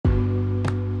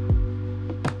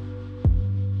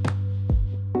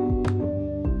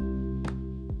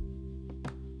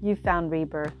You found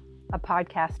Rebirth, a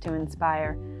podcast to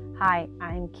inspire. Hi,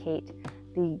 I'm Kate,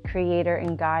 the creator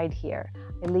and guide here.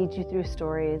 I lead you through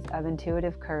stories of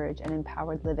intuitive courage and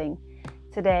empowered living.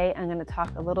 Today, I'm going to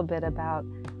talk a little bit about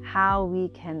how we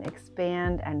can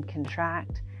expand and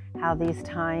contract, how these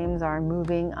times are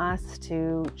moving us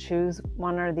to choose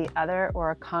one or the other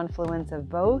or a confluence of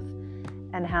both,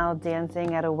 and how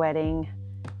dancing at a wedding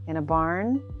in a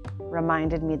barn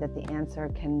reminded me that the answer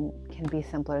can be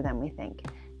simpler than we think.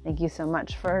 Thank you so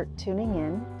much for tuning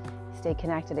in. Stay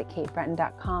connected at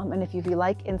katebretton.com. And if you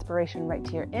like inspiration right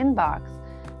to your inbox,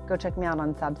 go check me out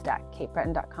on Substack,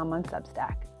 katebretton.com on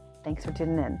Substack. Thanks for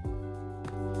tuning in.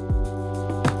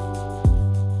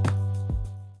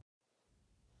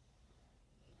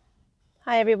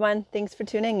 Hi, everyone. Thanks for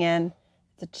tuning in.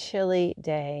 It's a chilly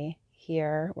day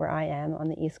here where I am on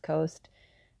the East Coast.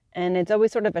 And it's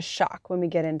always sort of a shock when we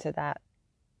get into that.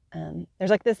 There's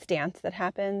like this dance that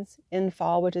happens in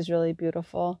fall, which is really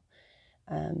beautiful.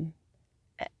 The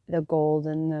gold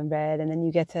and the red, and then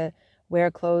you get to wear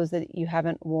clothes that you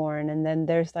haven't worn. And then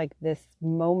there's like this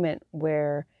moment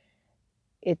where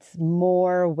it's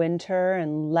more winter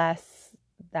and less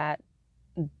that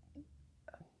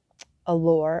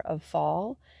allure of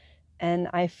fall. And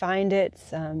I find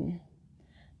it's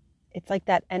like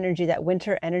that energy, that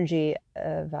winter energy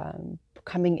of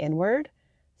coming inward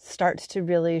starts to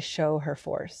really show her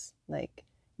force. Like,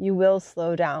 you will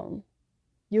slow down.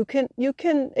 You can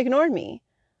ignore me,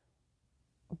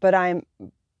 but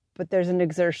there's an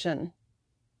exertion.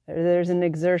 There's an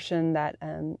exertion that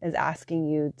is asking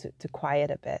you to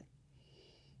quiet a bit.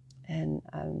 And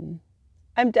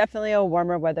I'm definitely a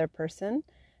warmer weather person,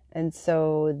 and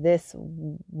so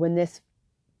when this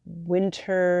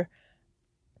winter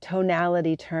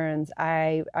tonality turns,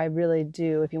 I really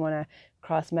do, if you want to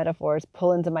cross metaphors,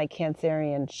 pull into my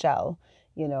Cancerian shell,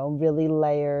 really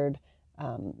layered,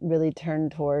 really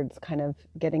turned towards kind of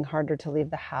getting harder to leave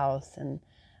the house. And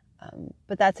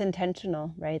but that's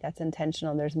intentional, right? That's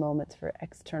intentional. There's moments for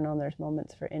external, there's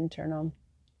moments for internal.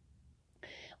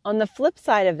 On the flip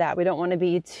side of that, we don't want to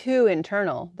be too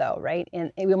internal though, right?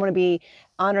 And we want to be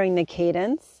honoring the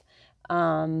cadence,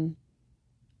 but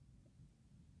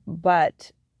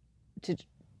to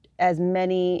as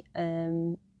many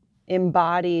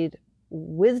embodied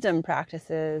wisdom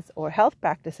practices or health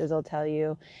practices will tell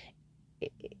you,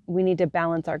 we need to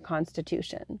balance our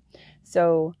constitution.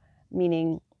 So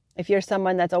meaning, if you're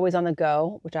someone that's always on the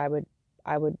go, which I would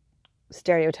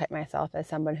stereotype myself as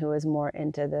someone who is more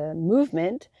into the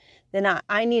movement, then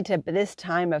I need to, this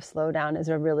time of slowdown is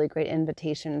a really great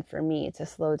invitation for me to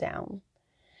slow down.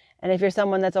 And if you're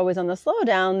someone that's always on the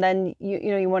slowdown, then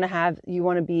you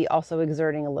want to be also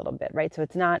exerting a little bit, right? So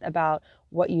it's not about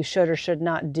what you should or should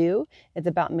not do. It's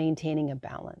about maintaining a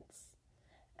balance,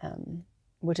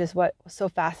 which is what's so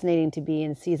fascinating to be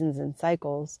in seasons and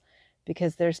cycles,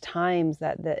 because there's times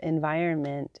that the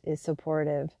environment is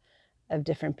supportive of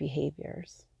different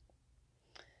behaviors.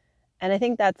 And I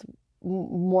think that's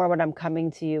more what I'm coming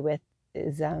to you with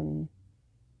is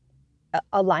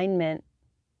alignment,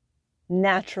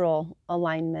 natural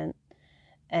alignment,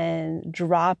 and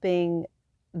dropping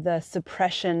the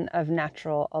suppression of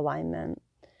natural alignment.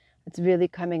 It's really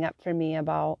coming up for me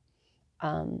about,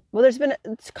 there's been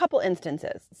a couple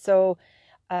instances. So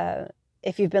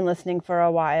if you've been listening for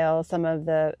a while, some of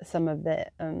the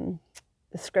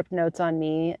script notes on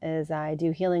me is I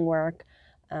do healing work.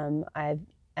 I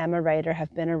am a writer,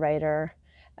 have been a writer.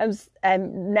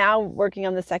 I'm now working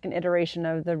on the second iteration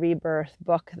of the Rebirth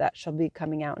book that shall be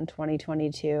coming out in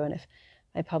 2022. And if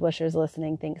my publisher's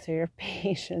listening, thanks for your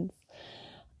patience.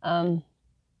 And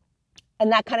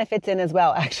that kind of fits in as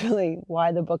well, actually,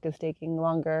 why the book is taking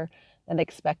longer than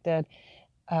expected.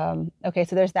 Okay,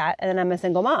 so there's that. And then I'm a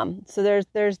single mom. So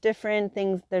there's different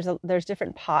things. There's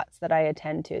different pots that I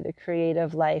attend to. The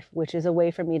creative life, which is a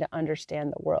way for me to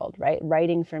understand the world, right?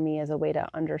 Writing for me is a way to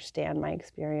understand my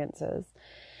experiences.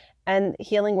 And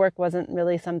healing work wasn't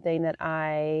really something that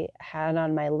I had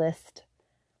on my list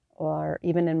or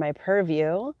even in my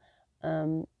purview.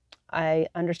 I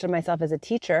understood myself as a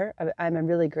teacher. I'm a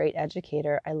really great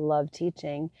educator. I love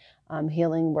teaching.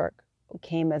 Healing work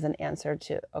came as an answer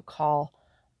to a call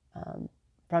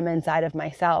from inside of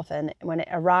myself. And when it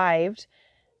arrived,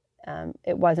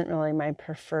 it wasn't really my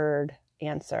preferred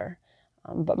answer.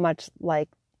 But much like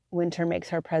winter makes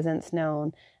her presence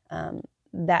known,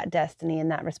 that destiny and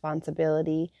that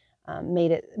responsibility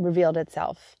revealed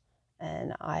itself.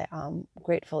 And I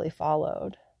gratefully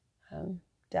followed,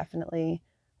 definitely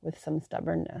with some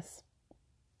stubbornness,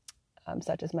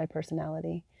 such as my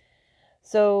personality.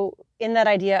 So in that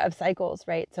idea of cycles,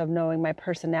 right? So of knowing my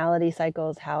personality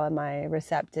cycles, how am I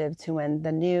receptive to when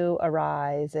the new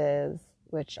arises,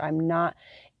 which I'm not.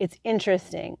 It's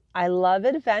interesting. I love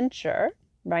adventure,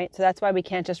 right? So that's why we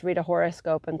can't just read a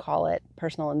horoscope and call it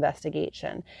personal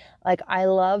investigation. Like, I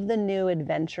love the new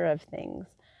adventure of things.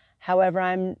 However,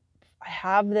 I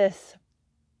have this,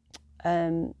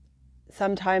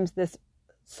 sometimes this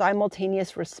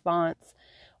simultaneous response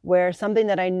where something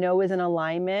that I know is in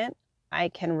alignment, I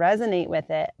can resonate with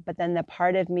it, but then the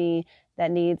part of me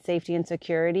that needs safety and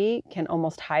security can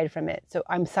almost hide from it. So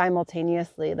I'm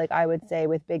simultaneously, like I would say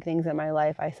with big things in my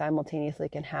life, I simultaneously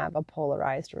can have a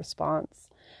polarized response.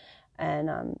 And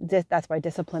that's why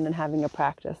discipline and having a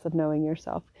practice of knowing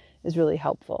yourself is really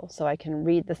helpful. So I can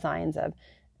read the signs of,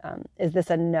 is this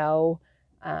a no?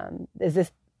 Is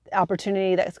this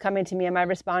opportunity that's coming to me? Am I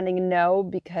responding no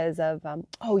because of,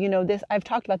 this, I've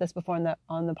talked about this before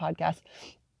on the podcast.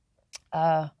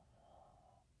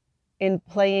 In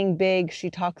Playing Big, she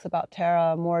talks about,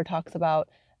 Tara Moore talks about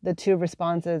the two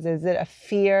responses. Is it a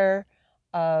fear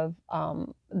of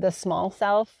the small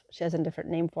self? She has a different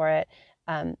name for it.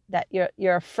 That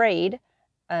you're afraid.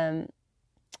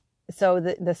 So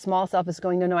the small self is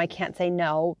going, no, I can't say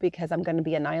no because I'm going to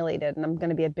be annihilated and I'm going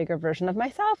to be a bigger version of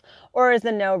myself. Or is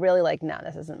the no really like, no,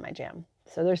 this isn't my jam?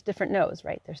 So there's different no's,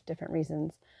 right? There's different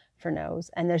reasons for no's,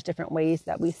 and there's different ways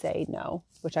that we say no,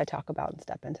 which I talk about and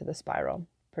Step Into the Spiral.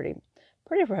 Pretty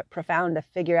profound to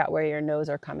figure out where your no's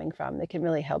are coming from. They can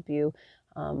really help you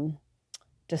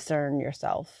discern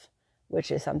yourself, which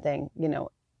is something,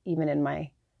 even in my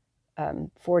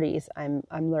 40s,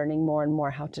 I'm learning more and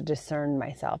more how to discern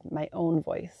myself, my own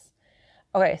voice.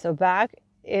 Okay, so back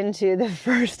into the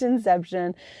first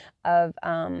inception of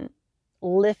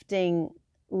lifting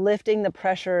the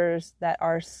pressures that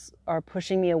are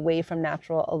pushing me away from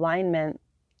natural alignment.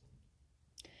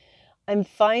 I'm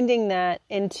finding that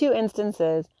in two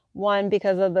instances. One,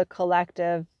 because of the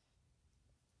collective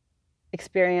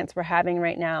experience we're having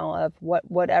right now of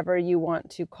whatever you want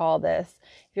to call this.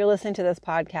 If you're listening to this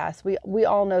podcast, we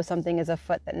all know something is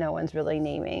afoot that no one's really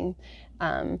naming.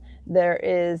 There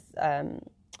is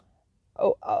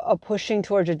a pushing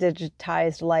towards a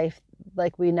digitized life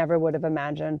like we never would have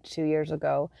imagined 2 years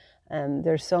ago.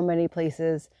 There's so many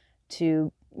places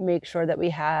to make sure that we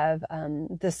have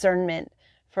discernment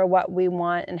for what we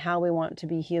want and how we want to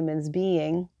be humans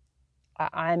being.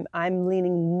 I'm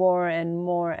leaning more and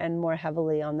more and more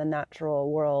heavily on the natural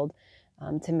world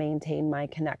to maintain my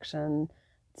connection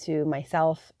to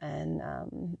myself and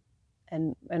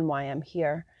why I'm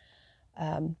here.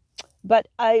 But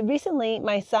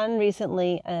my son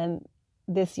recently,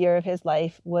 this year of his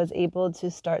life, was able to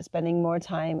start spending more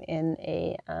time in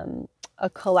a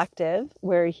collective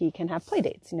where he can have play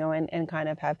dates, and kind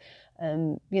of have,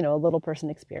 a little person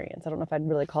experience. I don't know if I'd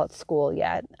really call it school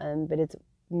yet, but it's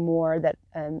more that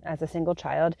as a single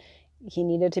child, he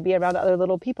needed to be around other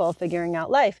little people figuring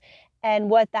out life. And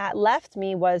what that left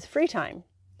me was free time.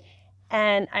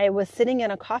 And I was sitting in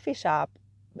a coffee shop.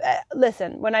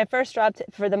 Listen, when I first dropped,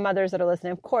 for the mothers that are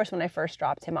listening, of course, when I first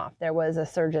dropped him off, there was a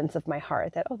surgence of my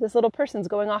heart that, this little person's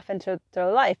going off into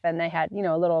their life. And I had,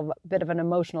 a little bit of an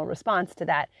emotional response to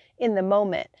that in the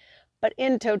moment. But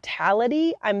in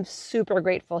totality, I'm super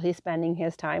grateful he's spending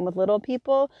his time with little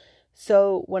people.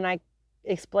 So when I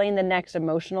explained the next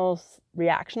emotional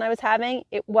reaction I was having,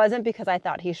 it wasn't because I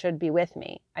thought he should be with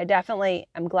me. I definitely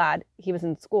am glad he was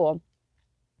in school.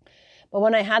 But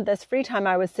when I had this free time,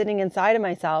 I was sitting inside of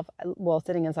myself,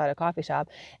 sitting inside a coffee shop,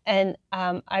 and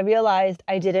I realized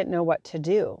I didn't know what to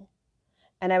do.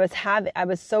 And I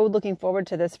was so looking forward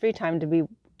to this free time to be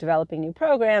developing new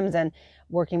programs and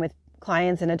working with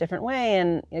clients in a different way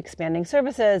and expanding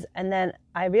services. And then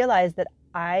I realized that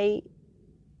I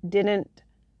didn't,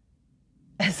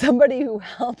 as somebody who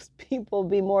helps people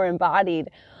be more embodied,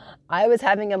 I was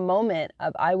having a moment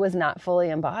of I was not fully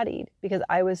embodied because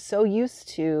I was so used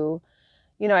to,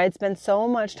 I had spent so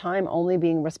much time only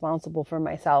being responsible for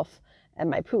myself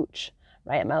and my pooch,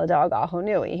 right? My dog, Aho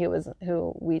Nui,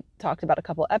 who we talked about a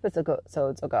couple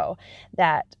episodes ago,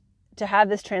 that to have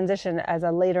this transition as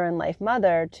a later in life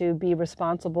mother to be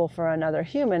responsible for another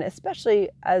human, especially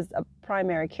as a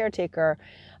primary caretaker,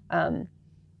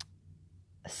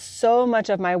 so much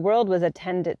of my world was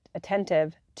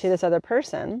attentive to this other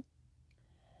person.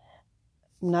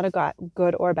 Not a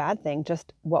good or bad thing,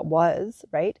 just what was,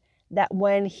 right? That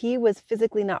when he was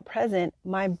physically not present,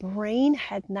 my brain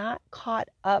had not caught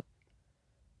up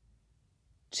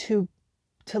to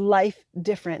life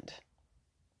different.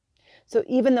 So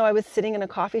even though I was sitting in a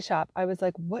coffee shop, I was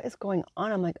like, what is going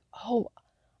on? I'm like,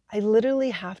 I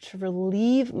literally have to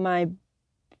relieve my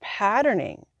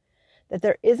patterning that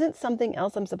there isn't something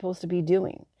else I'm supposed to be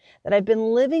doing, that I've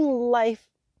been living life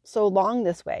so long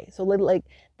this way. So like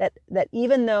that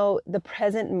even though the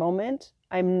present moment,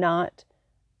 I'm not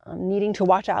needing to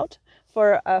watch out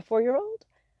for a 4-year-old,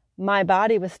 my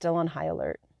body was still on high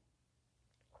alert.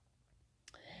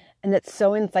 And that's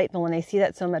so insightful. And I see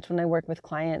that so much when I work with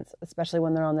clients, especially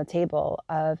when they're on the table,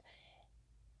 of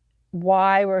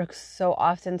why we're so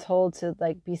often told to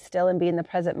like be still and be in the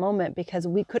present moment, because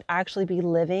we could actually be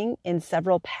living in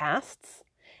several pasts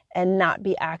and not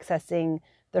be accessing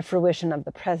the fruition of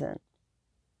the present.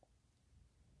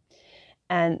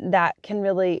 And that can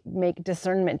really make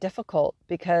discernment difficult,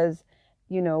 because,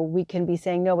 you know, we can be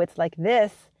saying, no, it's like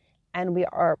this, and we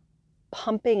are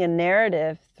pumping a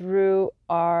narrative through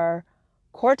our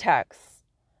cortex,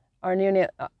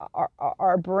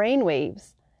 our brain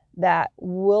waves, that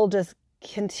will just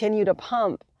continue to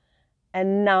pump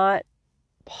and not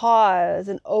pause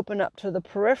and open up to the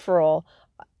peripheral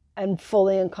and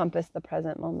fully encompass the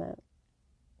present moment.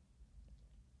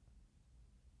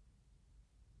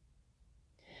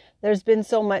 There's been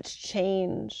so much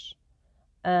change,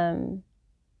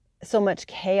 so much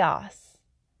chaos,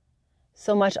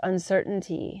 so much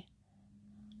uncertainty,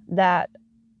 that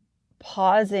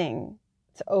pausing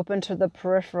to open to the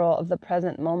peripheral of the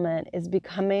present moment is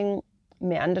becoming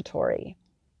mandatory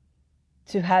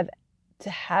to have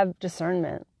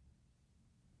discernment.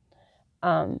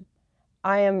 I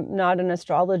am not an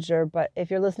astrologer, but if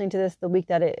you're listening to this the week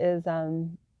that it is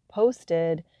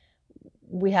posted,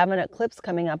 we have an eclipse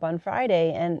coming up on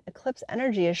Friday, and eclipse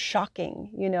energy is shocking,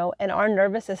 you know, and our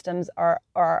nervous systems are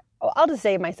I'll just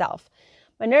say myself,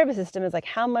 my nervous system is like,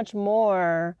 how much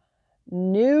more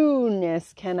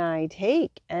newness can I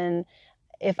take? And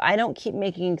if I don't keep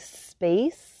making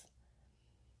space,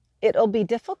 it'll be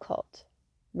difficult,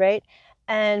 right?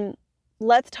 And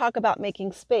let's talk about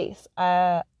making space.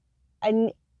 I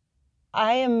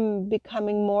am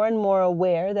becoming more and more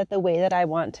aware that the way that I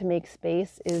want to make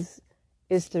space is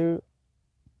through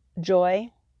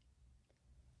joy,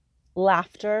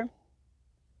 laughter,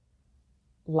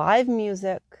 live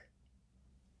music,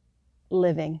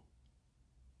 living.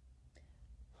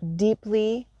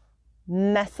 Deeply,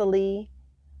 messily,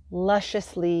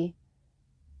 lusciously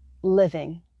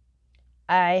living.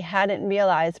 I hadn't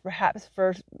realized, perhaps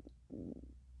for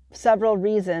several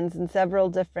reasons and several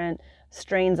different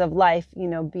strains of life, you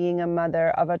know, being a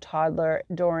mother of a toddler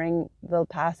during the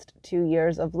past 2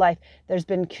 years of life, there's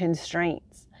been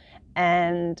constraints,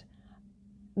 and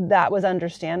that was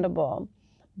understandable.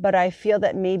 But I feel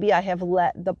that maybe I have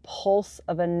let the pulse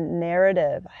of a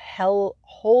narrative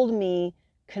hold me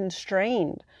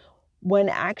constrained, when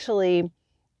actually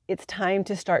it's time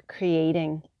to start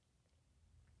creating.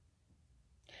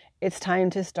 It's time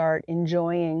to start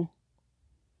enjoying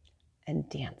and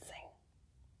dancing,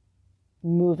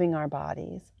 moving our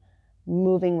bodies,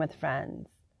 moving with friends,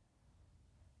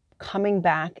 coming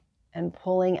back and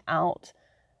pulling out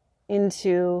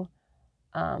into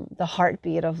the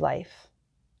heartbeat of life.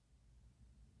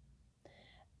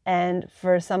 And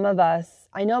for some of us,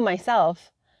 I know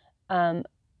myself, to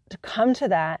come to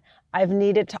that, I've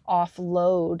needed to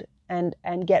offload and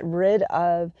get rid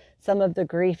of some of the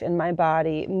grief in my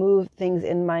body, move things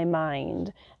in my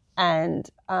mind, and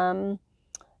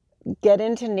get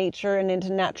into nature and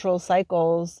into natural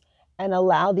cycles and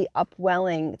allow the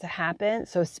upwelling to happen.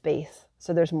 So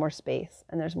there's more space,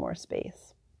 and there's more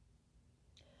space.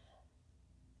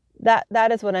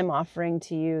 That is what I'm offering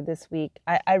to you this week.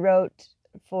 I wrote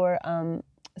for,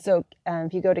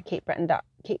 if you go to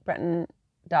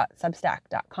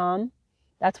katebretton.substack.com,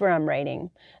 that's where I'm writing.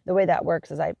 The way that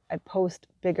works is I post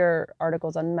bigger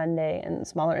articles on Monday and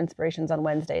smaller inspirations on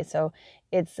Wednesday. So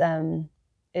it's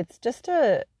just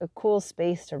a cool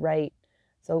space to write.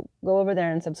 So go over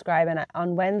there and subscribe. And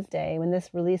on Wednesday, when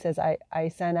this releases, I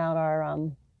sent out our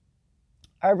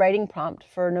writing prompt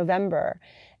for November.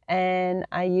 And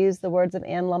I used the words of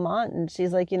Anne Lamott, and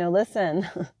she's like, listen,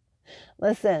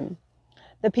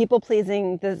 the people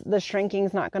pleasing, the shrinking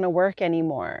is not going to work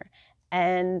anymore.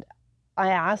 And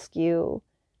I ask you,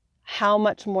 how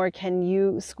much more can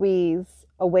you squeeze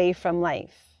away from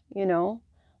life?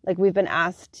 Like we've been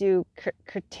asked to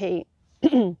curtail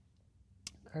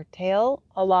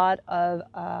a lot of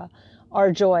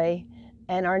our joy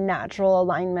and our natural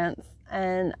alignments.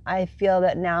 And I feel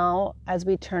that now, as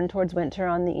we turn towards winter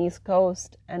on the East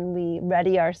Coast and we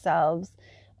ready ourselves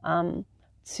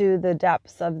to the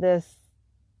depths of this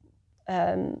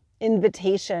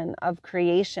invitation of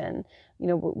creation,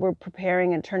 we're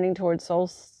preparing and turning towards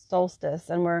solstice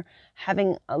and we're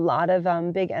having a lot of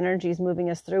big energies moving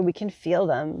us through, we can feel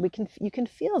them. You can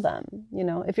feel them. You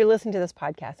know, if you're listening to this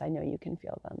podcast, I know you can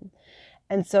feel them.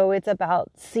 And so it's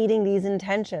about seeding these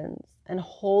intentions and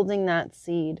holding that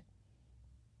seed.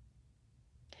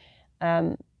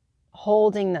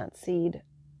 Holding that seed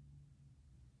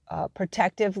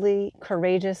protectively,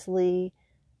 courageously,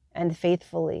 and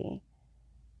faithfully,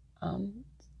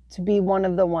 to be one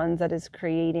of the ones that is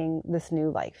creating this new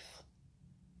life.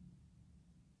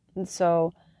 And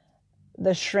so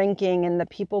the shrinking and the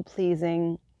people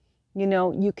pleasing, you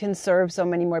know, you can serve so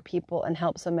many more people and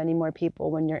help so many more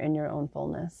people when you're in your own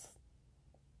fullness.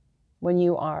 When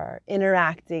you are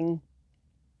interacting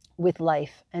with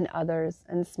life and others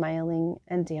and smiling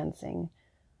and dancing.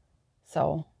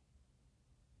 So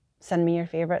send me your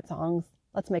favorite songs.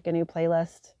 Let's make a new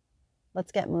playlist.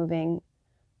 Let's get moving.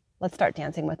 Let's start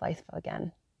dancing with life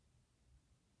again.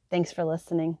 Thanks for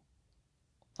listening.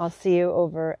 I'll see you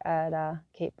over at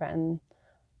Kate Breton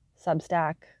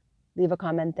Substack. Leave a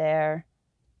comment there.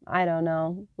 I don't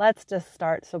know. Let's just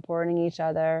start supporting each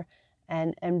other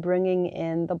and bringing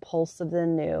in the pulse of the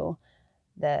new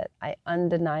that I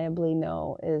undeniably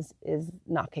know is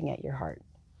knocking at your heart.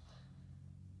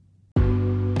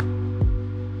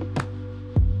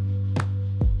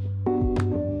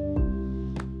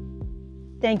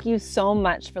 Thank you so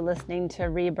much for listening to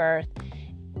Rebirth.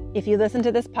 If you listened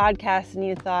to this podcast and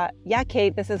you thought, yeah,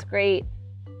 Kate, this is great.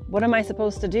 What am I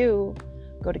supposed to do?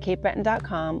 Go to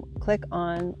katebreton.com, click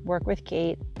on Work with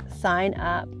Kate, sign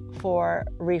up for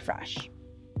Refresh.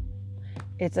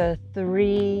 It's a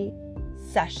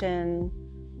 3-session,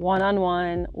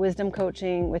 one-on-one wisdom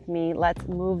coaching with me. Let's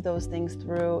move those things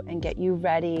through and get you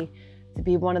ready to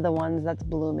be one of the ones that's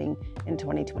blooming in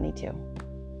 2022.